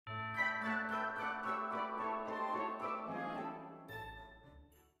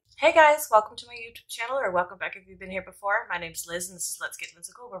Hey guys, welcome to my YouTube channel, or welcome back if you've been here before. My name's Liz and this is Let's Get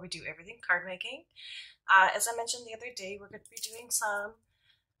Whimsical, where we do everything card making. As I mentioned the other day, we're going to be doing some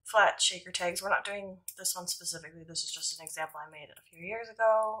flat shaker tags. We're not doing this one specifically. This is just an example I made a few years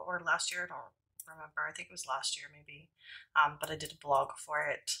ago, or last year, I don't remember. I think it was last year maybe, but I did a blog for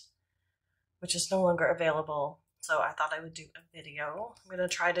it, which is no longer available, so I thought I would do a video. I'm going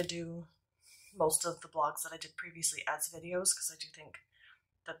to try to do most of the blogs that I did previously as videos, because I do think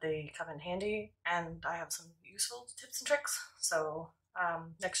that they come in handy and I have some useful tips and tricks. So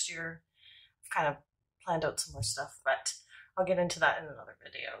next year I've kind of planned out some more stuff, but I'll get into that in another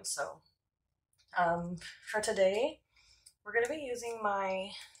video. So for today we're going to be using my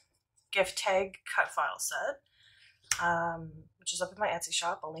gift tag cut file set, which is up in my Etsy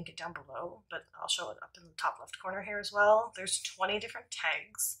shop. I'll link it down below, but I'll show it up in the top left corner here as well. There's 20 different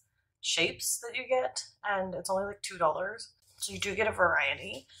tags shapes that you get, and it's only like $2. So you do get a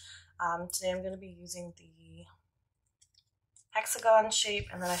variety. Today I'm going to be using the hexagon shape,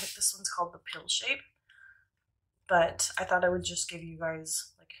 and then I think this one's called the pill shape. But I thought I would just give you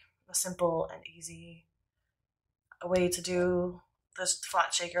guys like a simple and easy way to do this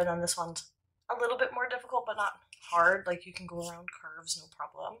flat shaker, and then this one's a little bit more difficult, but not hard. Like you can go around curves, no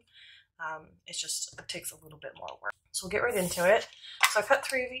problem. It's just, it takes a little bit more work. So we'll get right into it. So I cut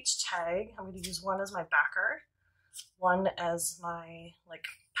 3 of each tag. I'm going to use one as my backer, one as my like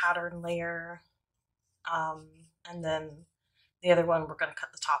pattern layer, and then the other one we're going to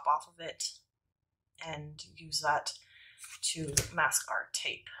cut the top off of it and use that to mask our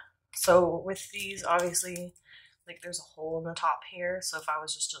tape. So with these, obviously, like there's a hole in the top here, so if I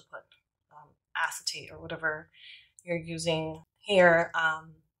was just to put acetate or whatever you're using here,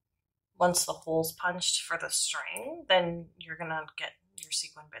 once the hole's punched for the string, then you're gonna get your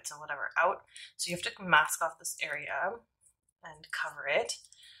sequin bits and whatever out. So you have to mask off this area and cover it.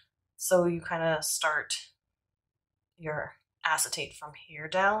 So you kind of start your acetate from here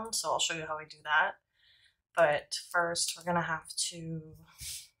down. So I'll show you how I do that. But first we're gonna have to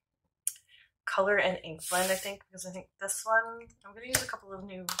color and ink blend, I think, because I think this one, I'm gonna use a couple of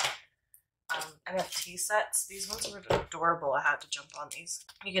new NFT sets. These ones were adorable. I had to jump on these.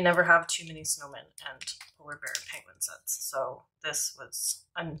 You can never have too many snowmen and polar bear and penguin sets. So this was,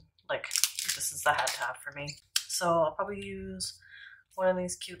 this is the had to have for me. So I'll probably use one of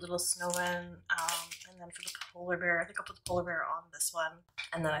these cute little snowmen, and then for the polar bear, I think I'll put the polar bear on this one,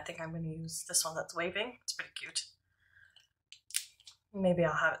 and then I think I'm going to use this one that's waving. It's pretty cute. Maybe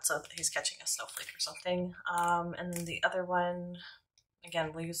I'll have it so that he's catching a snowflake or something. And then the other one,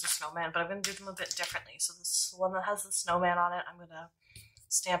 again, we'll use the snowman, but I'm going to do them a bit differently. So this one that has the snowman on it, I'm going to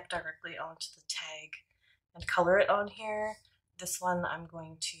stamp directly onto the tag and color it on here. This one I'm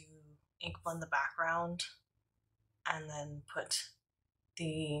going to ink blend the background and then put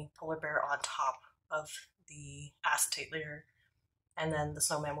the polar bear on top of the acetate layer, and then the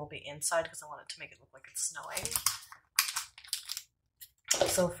snowman will be inside because I want it to make it look like it's snowing.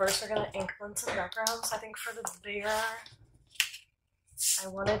 So first we're going to ink blend some backgrounds. I think for the bear I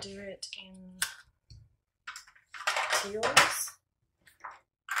want to do it in teals.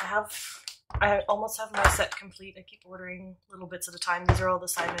 I almost have my set complete. I keep ordering little bits at a time. These are all the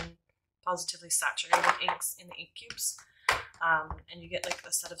Simon Positively Saturated inks in the ink cubes. And you get like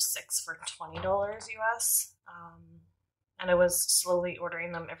a set of 6 for $20 US. And I was slowly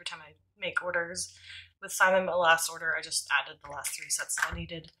ordering them every time I make orders. With Simon, my last order, I just added the last 3 sets that I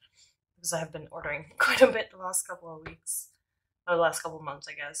needed, because I have been ordering quite a bit the last couple of weeks. Or the last couple of months,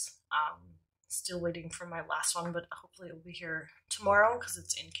 I guess. Still waiting for my last one, but hopefully it will be here tomorrow because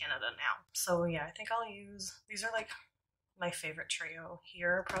it's in Canada now. So yeah, I think I'll use, these are like my favorite trio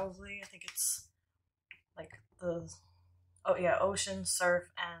here probably. I think it's like the, oh yeah, ocean,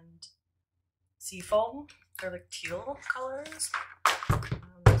 surf, and seafoam. They're like teal colors.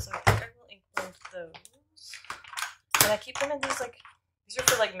 So I think I will ink blend those. And I keep them in these like, these are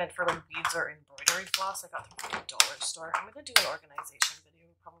for like meant for like beads or embroidery floss. I got them from the dollar store. I'm going to do an organization video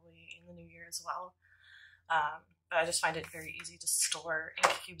probably in the new year as well. But I just find it very easy to store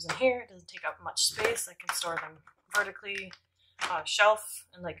ink cubes in here. It doesn't take up much space. I can store them vertically on a shelf,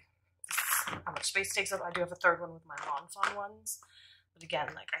 and like this is how much space it takes up. I do have a third one with my Lawn Fawn ones. But again,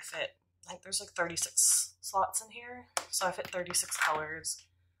 like I fit, like there's like 36 slots in here. So I fit 36 colors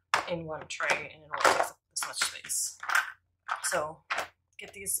in one tray, and it only takes up this much space. So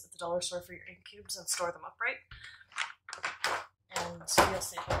get these at the dollar store for your ink cubes and store them upright, and so you'll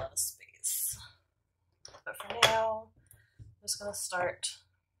save a lot of space. But for now, I'm just going to start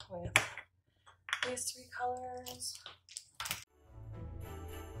with these 3 colors.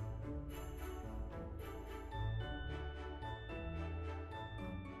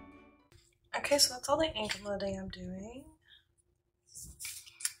 Okay, so that's all the ink loading I'm doing.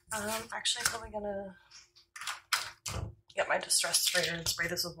 Actually, I'm probably gonna get my distress sprayer and spray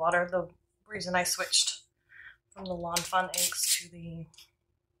this with water. The reason I switched from the Lawn Fun inks to the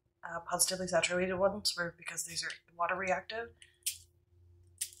positively saturated ones were because these are water reactive.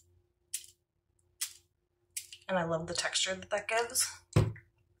 And I love the texture that that gives.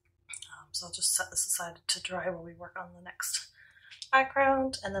 So I'll just set this aside to dry while we work on the next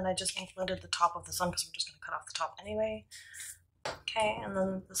background. And then I just ink blended the top of this one because we're just going to cut off the top anyway. Okay, and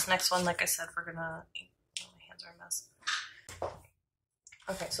then this next one, like I said, we're gonna ink. Oh, my hands are a mess.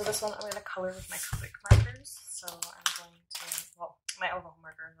 Okay, so this one I'm gonna color with my Copic markers. So I'm going to, well, my alcohol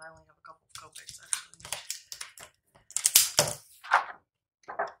markers. I only have a couple of Copics actually.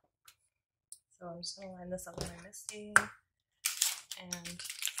 So I'm just gonna line this up with my Misty and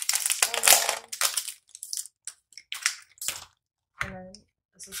then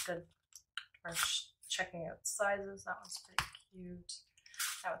this is good for checking out sizes. That one's pretty cute.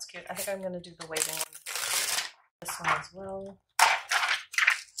 That one's cute. I think I'm going to do the waving one. This one as well.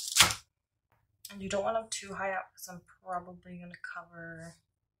 And you don't want them too high up because I'm probably going to cover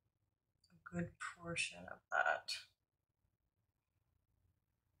a good portion of that.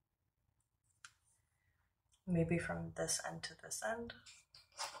 Maybe from this end to this end.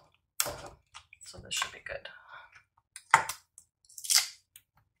 So this should be good.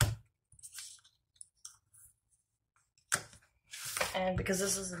 And because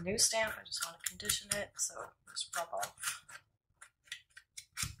this is a new stamp, I just want to condition it, so just rub off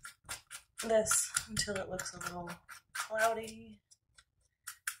this until it looks a little cloudy.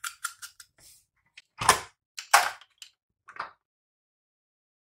 I'll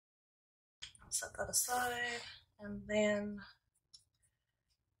set that aside, and then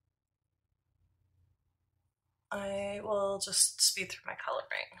I will just speed through my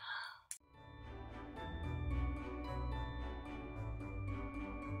coloring.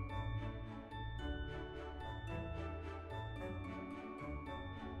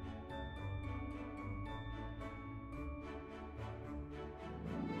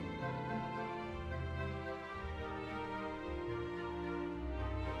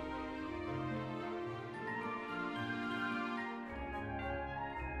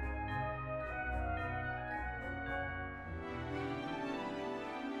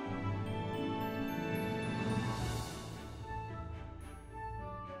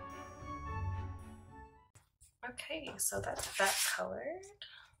 Okay, so that's that colored.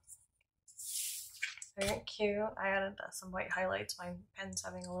 Very cute. I added some white highlights. My pen's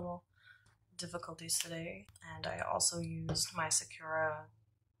having a little difficulties today. And I also used my Sakura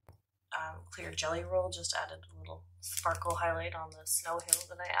clear jelly roll, just added a little sparkle highlight on the snow hill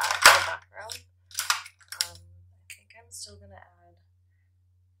that I added in the background. I think I'm still going to add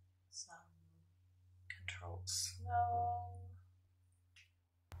some controlled snow.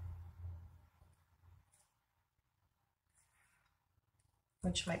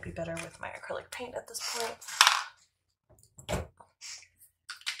 Which might be better with my acrylic paint at this point.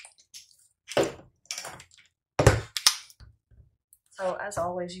 So as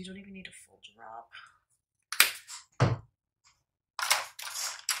always, you don't even need a full drop.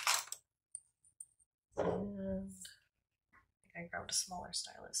 And I grabbed a smaller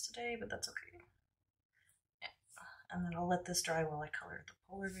stylus today, but that's okay. Yeah. And then I'll let this dry while I color the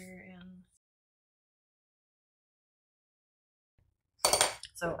polar bear in.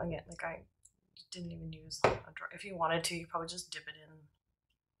 So again, like I didn't even use a drawer. If you wanted to, you probably just dip it in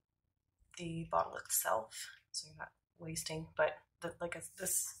the bottle itself, so you're not wasting. But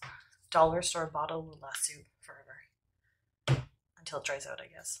this dollar store bottle will last you forever until it dries out, I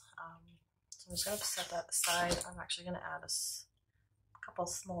guess. So I'm just gonna set that aside. I'm actually gonna add a couple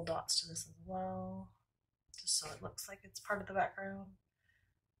small dots to this as well, just so it looks like it's part of the background.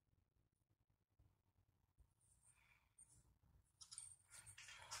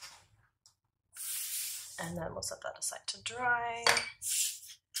 And then we'll set that aside to dry.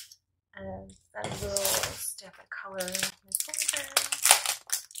 And then we'll stamp and color my folder.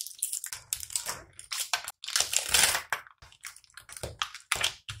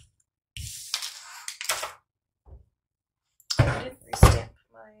 I didn't restamp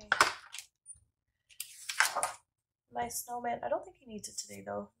my snowman. I don't think he needs it today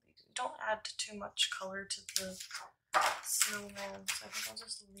though. Don't add too much color to the snowman, so I think I'll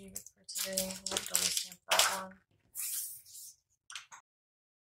just leave it for today. I won't double stamp that one.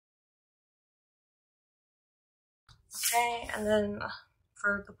 Okay, and then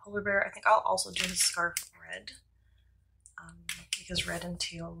for the polar bear, I think I'll also do his scarf red, because red and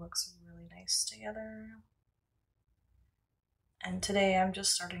teal looks really nice together. And today I'm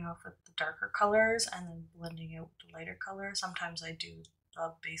just starting off with the darker colors and then blending out the lighter color. Sometimes I do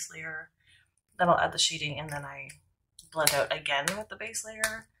the base layer, then I'll add the shading, and then I blend out again with the base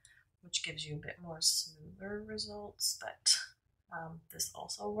layer, which gives you a bit more smoother results, but this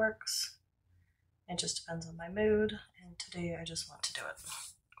also works. It just depends on my mood, and today I just want to do it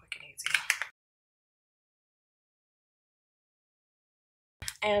quick and easy.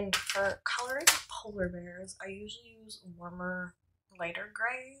 And for coloring polar bears, I usually use warmer, lighter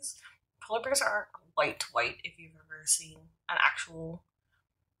grays. Polar bears aren't white if you've ever seen an actual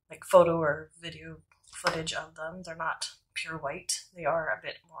like photo or video footage of them. They're not pure white. They are a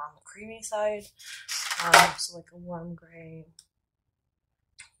bit more on the creamy side. So like a warm gray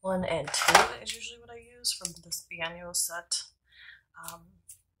 1 and 2 is usually what I use from this biannual set.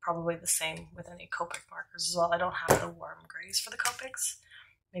 Probably the same with any Copic markers as well. I don't have the warm grays for the Copics.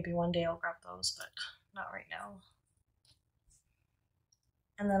 Maybe one day I'll grab those, but not right now.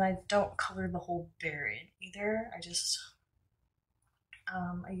 And then I don't color the whole bear in either. I just,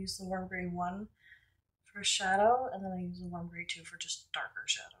 I use the warm gray 1 for shadow, and then I use the warm gray 2 for just darker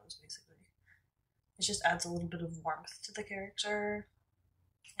shadows, basically. It just adds a little bit of warmth to the character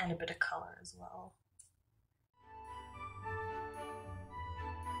and a bit of color as well.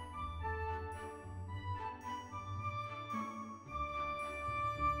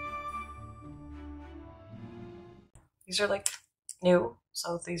 These are like new,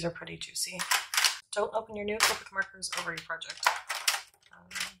 so these are pretty juicy. Don't open your new Copic markers over your project.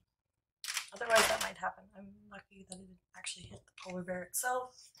 Otherwise that might happen. I'm lucky that it didn't actually hit the polar bear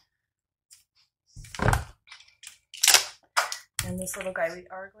itself. And this little guy we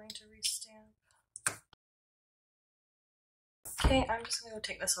are going to restamp. Okay, I'm just going to go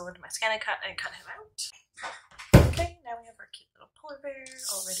take this over to my Scan and Cut and cut him out. Okay, now we have our cute little polar bear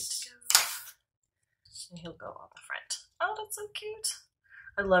all ready to go. And he'll go on the front. Oh, that's so cute.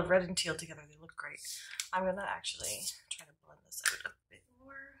 I love red and teal together. They look great. I'm going to actually try to blend this out a bit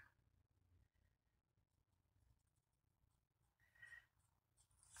more.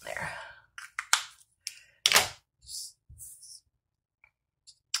 There.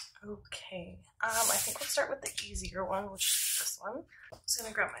 Okay, I think we'll start with the easier one, which is this one. I'm just going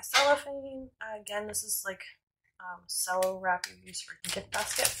to grab my cellophane. Again, this is like Cello wrap you use for gift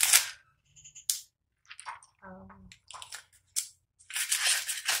baskets.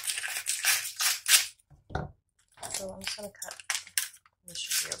 So I'm just going to cut. This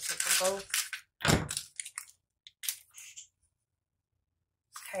should be okay for both.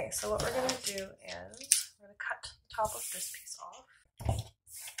 Okay, so what we're going to do is we're going to cut the top of this piece off.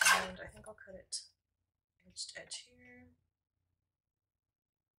 And I think I'll cut it edge to edge here.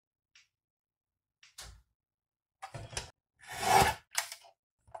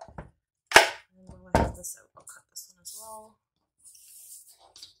 And while I have this out, I'll cut this one as well.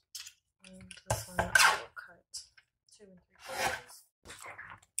 And this one I will cut 2 3/4.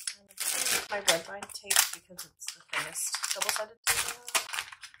 And I'm just going to use my red bind tape because it's the thinnest double-sided tape.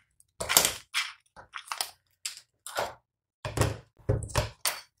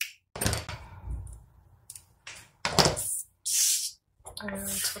 And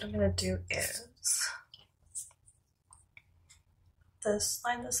what I'm going to do is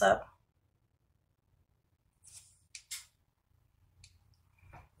line this up.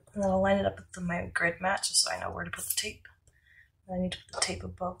 And then I'll line it up with my grid mat just so I know where to put the tape. And I need to put the tape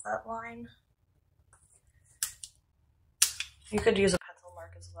above that line. You could use a pencil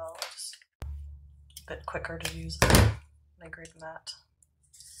mark as well, just a bit quicker to use my grid mat.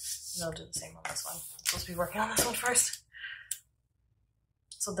 And I'll do the same on this one. I'm supposed to be working on this one first.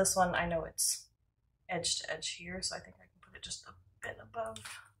 So this one, I know it's edge to edge here, so I think I can put it just a bit above.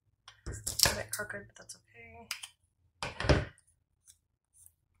 It's a bit crooked, but that's okay.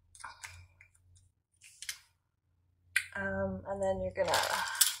 And then you're gonna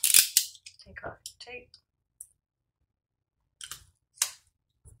take off your tape.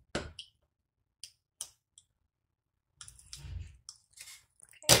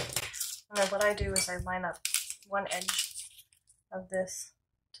 Okay. And then what I do is I line up one edge of this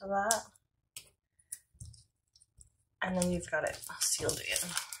to that, and then you've got it sealed in,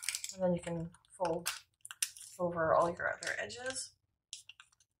 and then you can fold over all your other edges.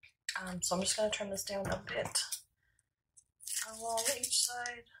 So I'm just going to trim this down a bit along each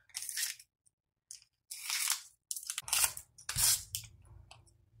side.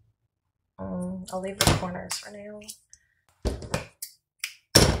 I'll leave the corners for now.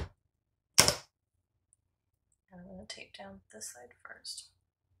 And I'm going to tape down this side first.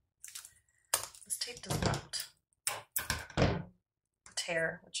 This tape does not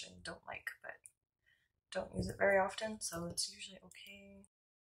tear, which I don't like, but don't use it very often, so it's usually okay.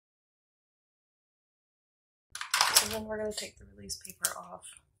 So then we're going to take the release paper off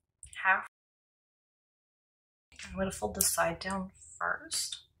half. I'm going to fold the side down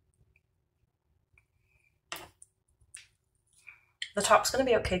first. The top's going to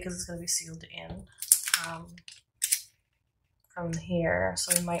be okay because it's going to be sealed in from here,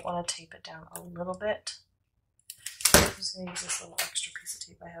 so we might want to tape it down a little bit. I'm just going to use this little extra piece of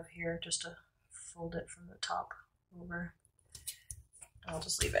tape I have here just to fold it from the top over. I'll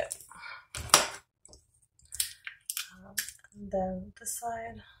just leave it. And then this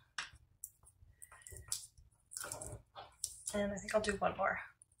side. And I think I'll do one more.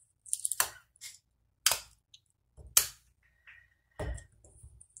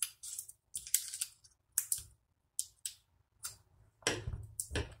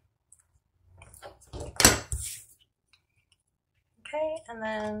 Okay, and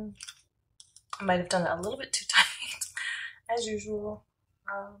then I might have done it a little bit too tight, as usual.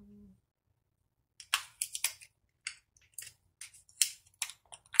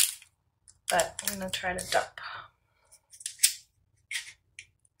 But I'm going to try to dump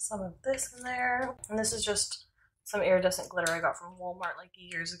some of this in there. And this is just some iridescent glitter I got from Walmart like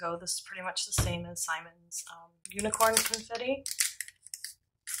years ago. This is pretty much the same as Simon's unicorn confetti.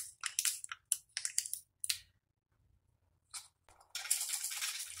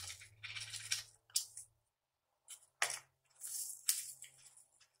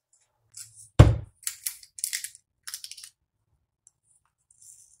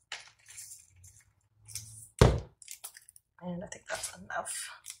 And I think that's enough.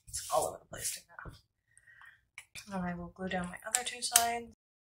 It's all over the place right now. And I will glue down my other two sides.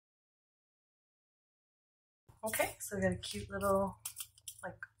 Okay, so we got a cute little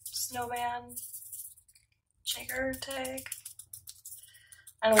like snowman shaker tag.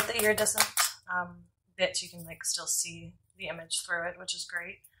 And with the iridescent bits, you can like still see the image through it, which is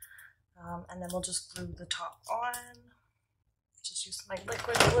great. And then we'll just glue the top on. Just use my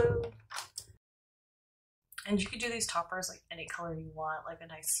liquid glue. And you could do these toppers like any color you want, like a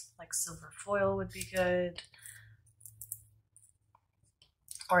nice like silver foil would be good.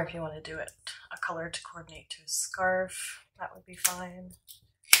 Or if you want to do it a color to coordinate to a scarf, that would be fine.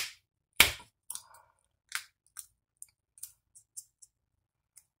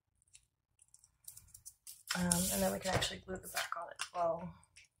 And then we can actually glue the back on it as well.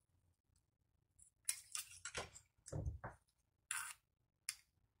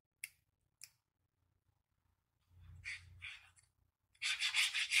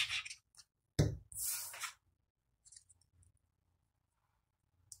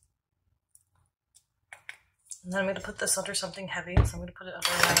 And then I'm going to put this under something heavy, so I'm going to put it under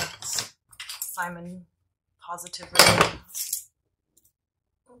my Simon Positive Ring.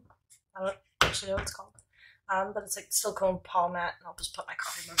 I don't actually know what it's called. But it's like silicone palm mat, and I'll just put my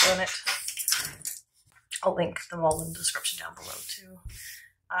coffee mug on it. I'll link them all in the description down below too.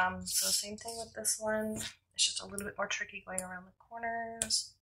 So same thing with this one. It's just a little bit more tricky going around the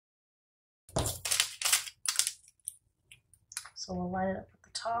corners. So we'll line it up at the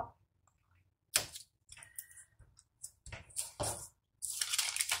top.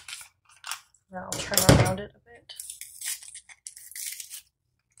 Now I'll turn around it a bit.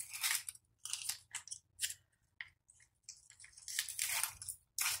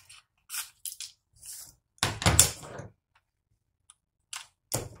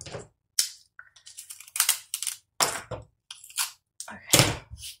 Okay.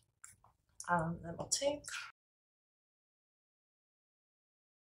 Then we'll tape.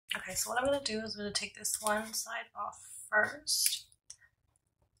 Okay, so what I'm going to do is I'm going to take this one side off first.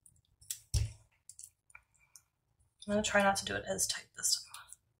 I'm going to try not to do it as tight this time.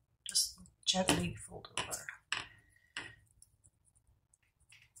 Just gently fold over.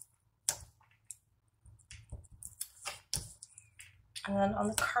 And then on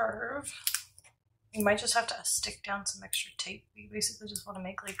the curve, you might just have to stick down some extra tape. You basically just want to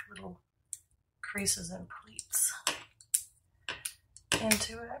make like little creases and pleats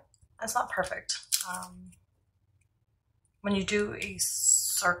into it. It's not perfect. When you do a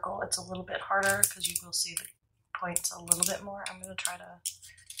circle, it's a little bit harder because you will see the points a little bit more. I'm going to try to...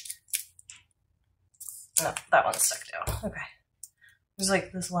 No, that one's stuck down. Okay. There's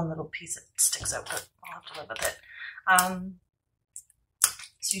like this one little piece that sticks out, but I'll have to live with it.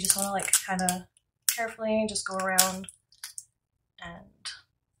 So you just want to like kind of carefully just go around, and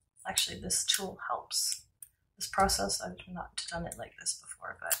actually this tool helps. This process, I've not done it like this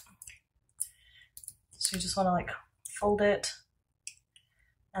before, but so you just want to like fold it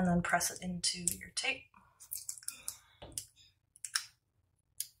and then press it into your tape.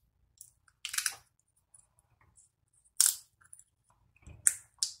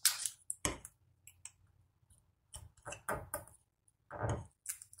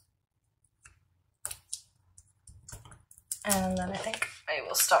 And then I think I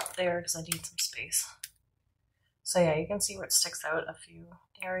will stop there because I need some space. So yeah, you can see where it sticks out a few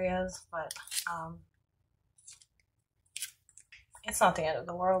areas, but it's not the end of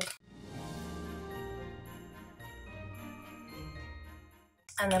the world.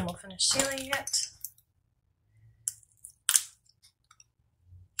 And then we'll finish sealing it.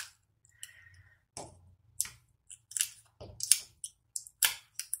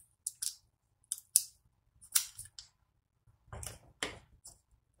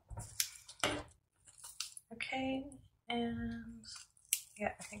 Okay, and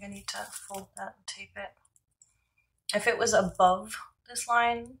yeah, I think I need to fold that and tape it. If it was above this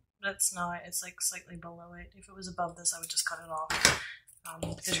line, that's not, it's like slightly below it. If it was above this, I would just cut it off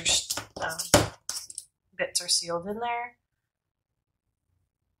because your bits are sealed in there.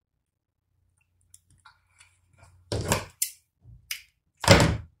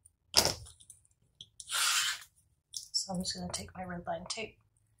 So I'm just going to take my red line tape,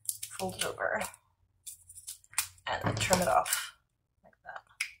 fold it over, and then trim it off like that.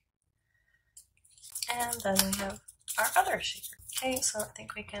 And then we have our other shaker. Okay, so I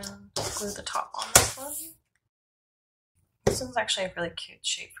think we can glue the top on this one. This one's actually a really cute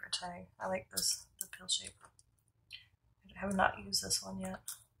shape for a tag. I like this, the pill shape. I have not used this one yet.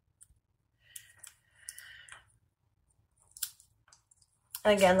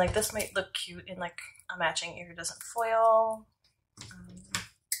 And again, like this might look cute in like a matching iridescent foil. Just gonna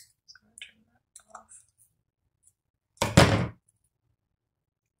turn that off.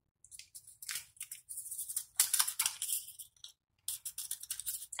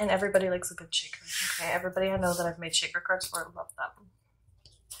 And everybody likes a good shaker. Okay, everybody I know that I've made shaker cards for love them.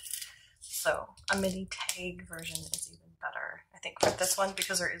 So a mini tag version is even better. I think for this one,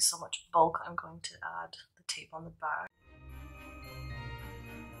 because there is so much bulk, I'm going to add the tape on the back.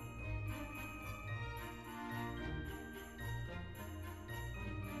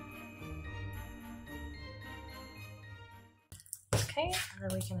 Okay, and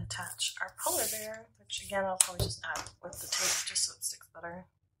then we can attach our polar bear, which again I'll probably just add with the tape just so it sticks better.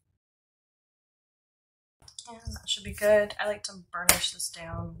 And that should be good. I like to burnish this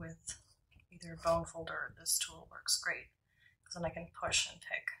down with either a bone folder or this tool works great because then I can push and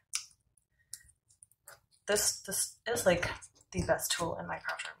pick. This is like the best tool in my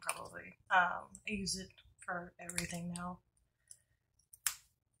craft room probably. I use it for everything now.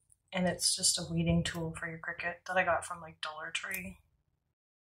 And it's just a weeding tool for your Cricut that I got from like Dollar Tree.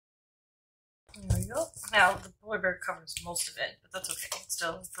 There we go. Now the polar bear covers most of it, but that's okay.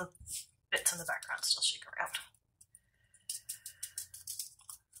 Still, the bits in the background still shake around.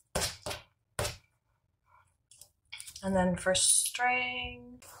 And then for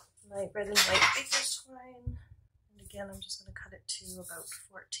string, light red and white baker's twine. And again, I'm just going to cut it to about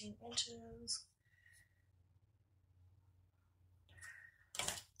 14 inches.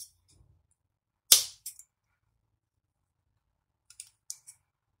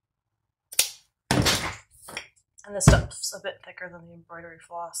 And this stuff's a bit thicker than the embroidery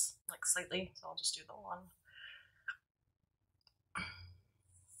floss, like slightly, so I'll just do the one.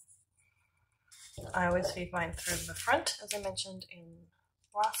 I always feed mine through the front, as I mentioned in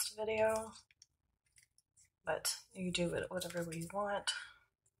last video, but you do it whatever way you want.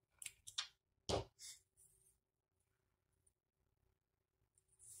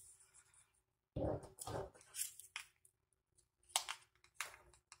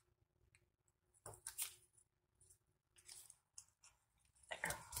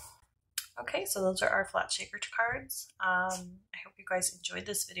 Okay, so those are our flat shaker cards. I hope you guys enjoyed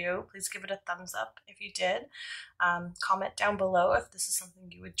this video. Please give it a thumbs up if you did. Comment down below if this is something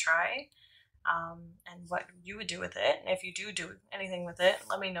you would try and what you would do with it. And if you do anything with it,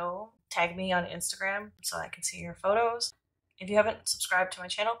 let me know. Tag me on Instagram so I can see your photos. If you haven't subscribed to my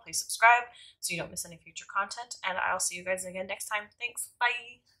channel, please subscribe so you don't miss any future content. And I'll see you guys again next time. Thanks.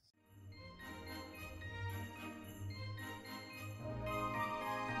 Bye.